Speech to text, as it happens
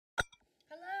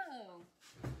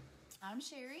I'm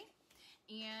Sherry,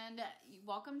 and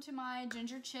welcome to my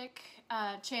Ginger Chick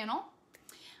channel.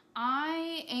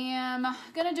 I am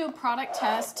gonna do a product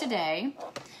test today,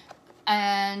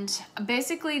 and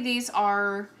basically these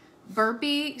are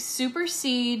Burpee Super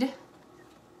Seed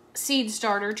seed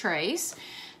starter trays,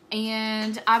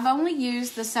 and I've only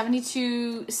used the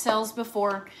 72 cells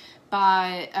before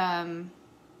by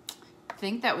I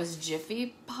think that was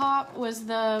Jiffy Pop was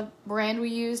the brand we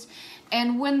used.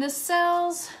 And when the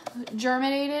cells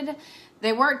germinated,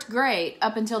 they worked great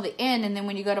up until the end. And then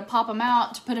when you go to pop them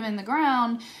out to put them in the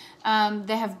ground,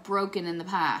 they have broken in the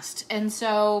past. And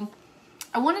so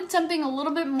I wanted something a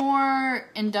little bit more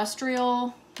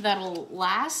industrial that'll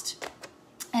last.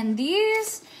 And they're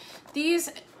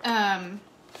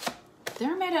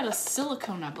made out of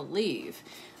silicone, I believe.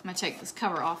 I'm gonna take this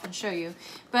cover off and show you.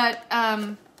 But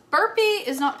Burpee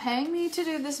is not paying me to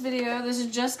do this video. This is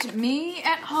just me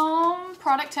at home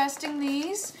product testing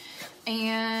these,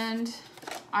 and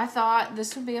I thought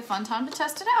this would be a fun time to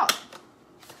test it out.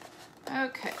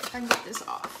 Okay, if I can get this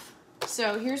off.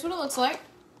 So here's what it looks like.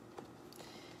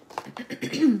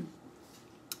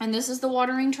 And this is the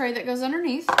watering tray that goes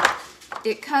underneath.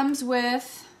 It comes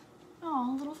with,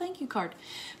 oh, a little thank you card.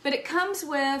 But it comes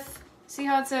with, see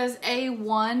how it says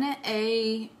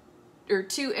A1, or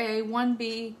 2A,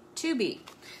 1B, 2B.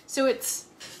 So it's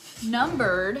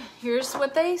numbered. Here's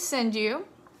what they send you.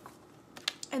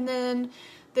 And then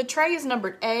the tray is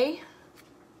numbered A,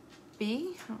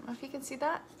 B, I don't know if you can see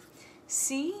that,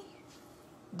 C,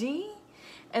 D,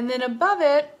 and then above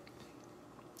it,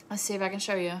 let's see if I can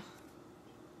show you.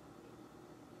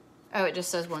 Oh, it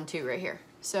just says 1, 2 right here.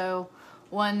 So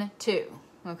 1, 2,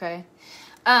 okay?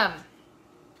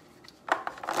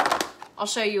 I'll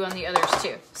show you on the others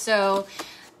too. So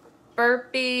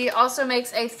Burpee also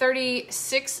makes a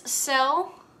 36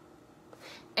 cell,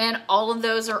 and all of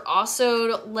those are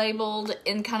also labeled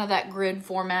in kind of that grid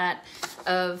format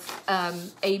of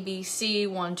A, B, C,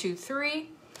 1, 2, 3.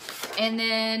 And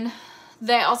then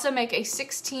they also make a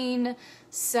 16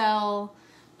 cell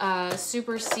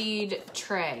Super Seed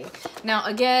tray. Now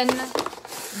again,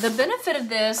 the benefit of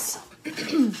this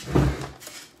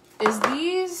is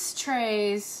these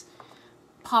trays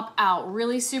pop out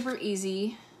really super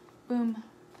easy, boom,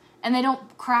 and they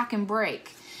don't crack and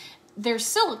break. They're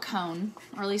silicone,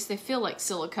 or at least they feel like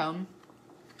silicone,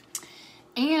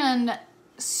 and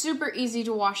super easy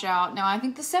to wash out. Now I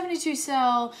think the 72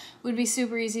 cell would be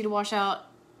super easy to wash out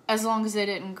as long as they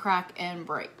didn't crack and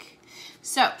break.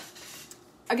 So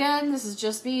again, this is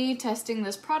just me testing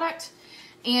this product,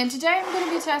 and today I'm going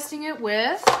to be testing it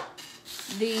with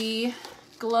the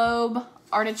Globe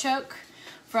Artichoke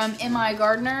from M.I.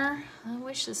 Gardener. I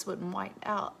wish this wouldn't white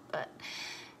out, but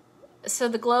so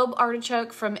the Globe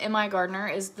Artichoke from M.I. Gardener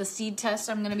is the seed test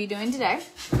I'm going to be doing today.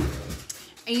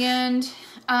 And so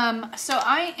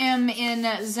I am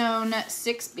in zone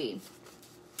 6B,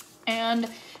 and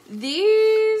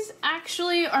these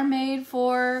actually are made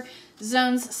for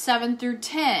zones 7 through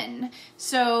 10.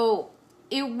 So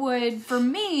it would, for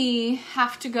me,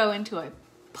 have to go into a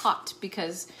pot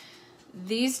because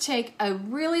these take a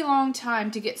really long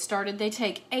time to get started. They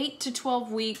take 8 to 12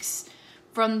 weeks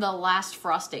from the last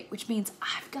frost date, which means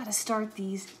I've got to start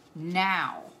these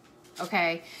now,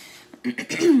 okay?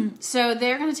 So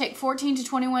they're going to take 14 to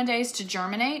 21 days to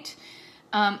germinate.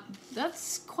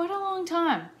 That's quite a long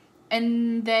time.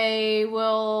 And they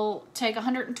will take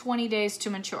 120 days to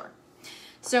mature.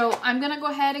 So I'm going to go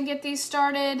ahead and get these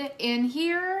started in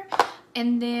here.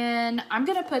 And then I'm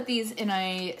going to put these in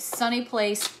a sunny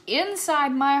place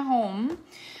inside my home,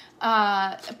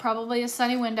 probably a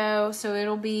sunny window, so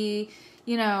it'll be,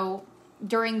 you know,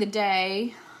 during the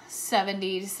day,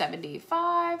 70 to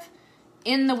 75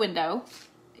 in the window.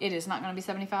 It is not going to be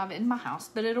 75 in my house,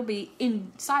 but it'll be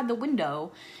inside the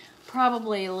window,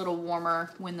 probably a little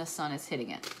warmer when the sun is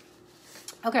hitting it.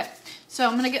 Okay, so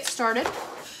I'm going to get started.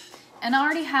 And I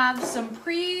already have some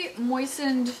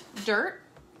pre-moistened dirt.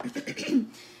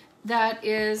 That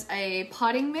is a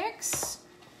potting mix,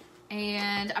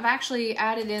 and I've actually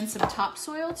added in some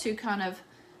topsoil to kind of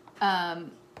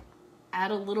add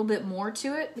a little bit more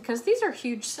to it because these are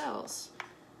huge cells.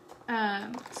 So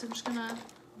I'm just gonna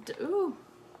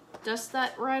dust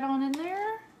that right on in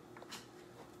there.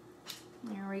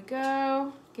 There we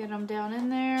go. Get them down in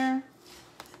there.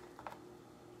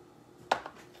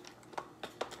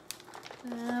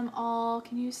 Them all,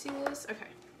 can you see this? Okay.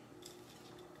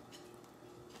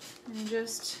 And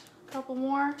just a couple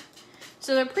more.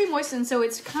 So they're pre-moistened, so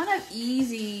it's kind of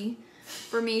easy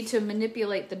for me to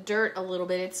manipulate the dirt a little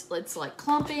bit. It's like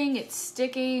clumping, it's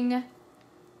sticking,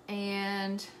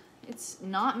 and It's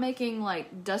not making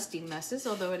like dusty messes,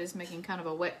 although it is making kind of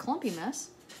a wet, clumpy mess.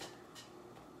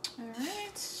 All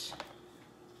right.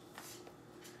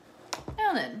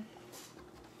 Now then,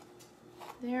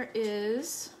 there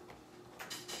is,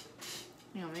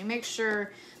 let me make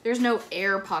sure there's no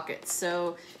air pockets.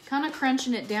 So kind of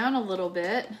crunching it down a little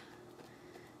bit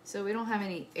so we don't have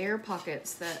any air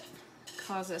pockets that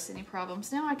cause us any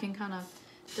problems. Now I can kind of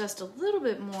dust a little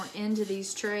bit more into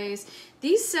these trays.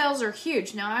 These cells are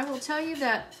huge. Now I will tell you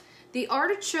that the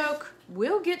artichoke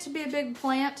will get to be a big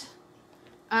plant.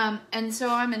 And so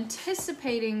I'm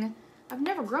anticipating, I've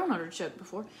never grown artichoke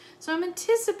before, so I'm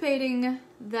anticipating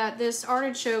that this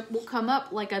artichoke will come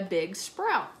up like a big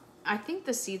sprout. I think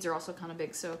the seeds are also kind of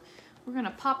big, so we're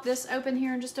gonna pop this open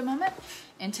here in just a moment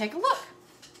and take a look.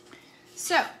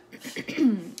 So,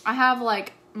 I have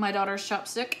like my daughter's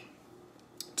chopstick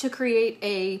to create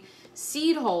a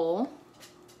seed hole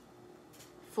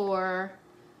for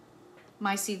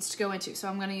my seeds to go into. So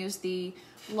I'm gonna use the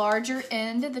larger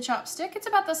end of the chopstick. It's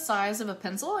about the size of a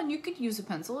pencil, and you could use a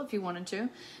pencil if you wanted to,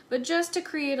 but just to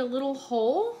create a little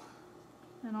hole,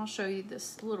 and I'll show you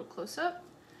this a little close up.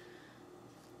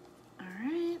 All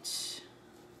right.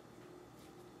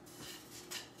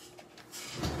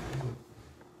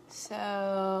 So,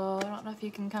 I don't know if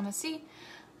you can kind of see.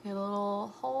 Got a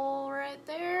little hole right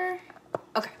there.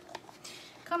 Okay,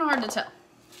 kind of hard to tell.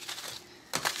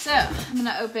 So, I'm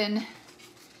gonna open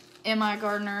M.I.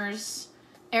 Gardener's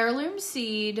Heirloom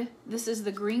Seed. This is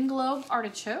the Green Globe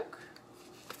Artichoke.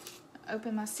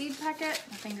 Open my seed packet.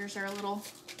 My fingers are a little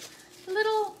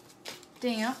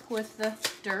damp with the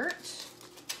dirt.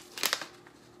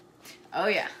 Oh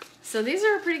yeah, so these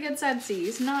are a pretty good sized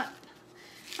seeds, not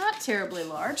terribly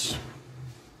large,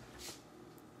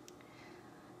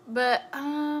 but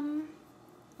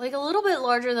like a little bit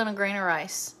larger than a grain of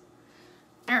rice.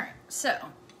 All right, so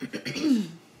I'm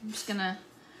just gonna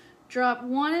drop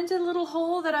one into the little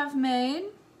hole that I've made,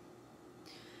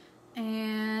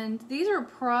 and these are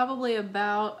probably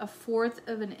about 1/4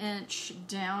 of an inch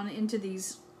down into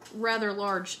these rather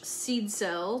large seed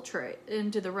cell tray,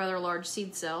 into the rather large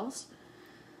seed cells.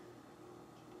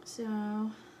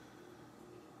 So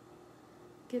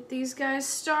get these guys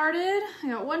started. I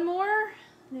got one more.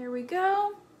 There we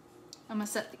go. I'm gonna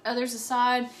set the others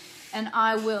aside and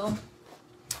I will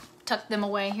tuck them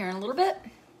away here in a little bit.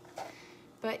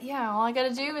 But yeah, all I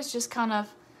gotta do is just kind of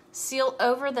seal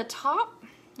over the top.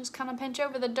 Just kind of pinch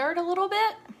over the dirt a little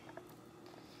bit.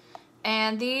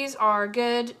 And these are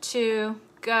good to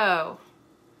go.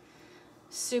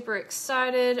 Super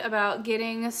excited about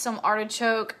getting some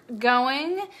artichoke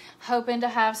going. Hoping to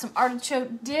have some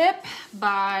artichoke dip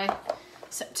by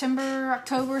September,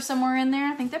 October, somewhere in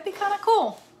there. I think that'd be kind of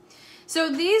cool. So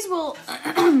these will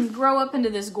grow up into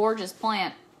this gorgeous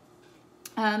plant.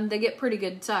 They get pretty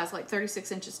good size, like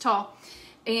 36 inches tall.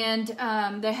 And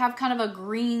they have kind of a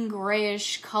green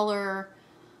grayish color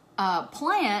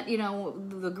plant,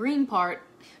 the green part.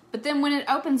 But then when it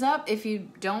opens up, if you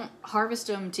don't harvest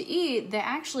them to eat, they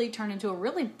actually turn into a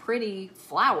really pretty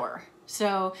flower.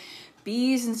 So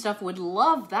bees and stuff would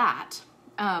love that.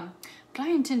 But I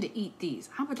intend to eat these.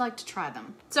 I would like to try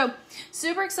them. So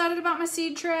super excited about my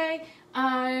seed tray.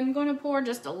 I'm going to pour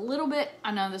just a little bit.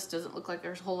 I know this doesn't look like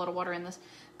there's a whole lot of water in this,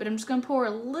 but I'm just going to pour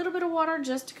a little bit of water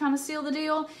just to kind of seal the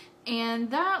deal.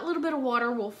 And that little bit of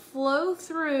water will flow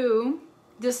through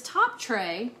this top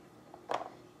tray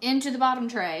into the bottom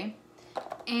tray,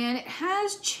 and it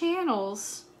has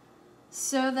channels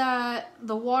so that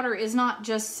the water is not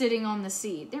just sitting on the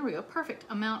seed. There we go, perfect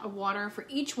amount of water for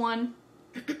each one.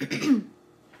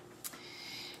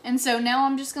 And so now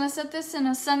I'm just gonna set this in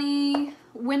a sunny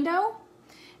window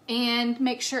and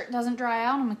make sure it doesn't dry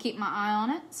out. I'm gonna keep my eye on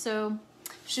it, so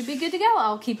should be good to go.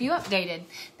 I'll keep you updated.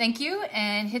 Thank you,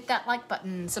 and hit that like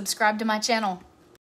button, subscribe to my channel.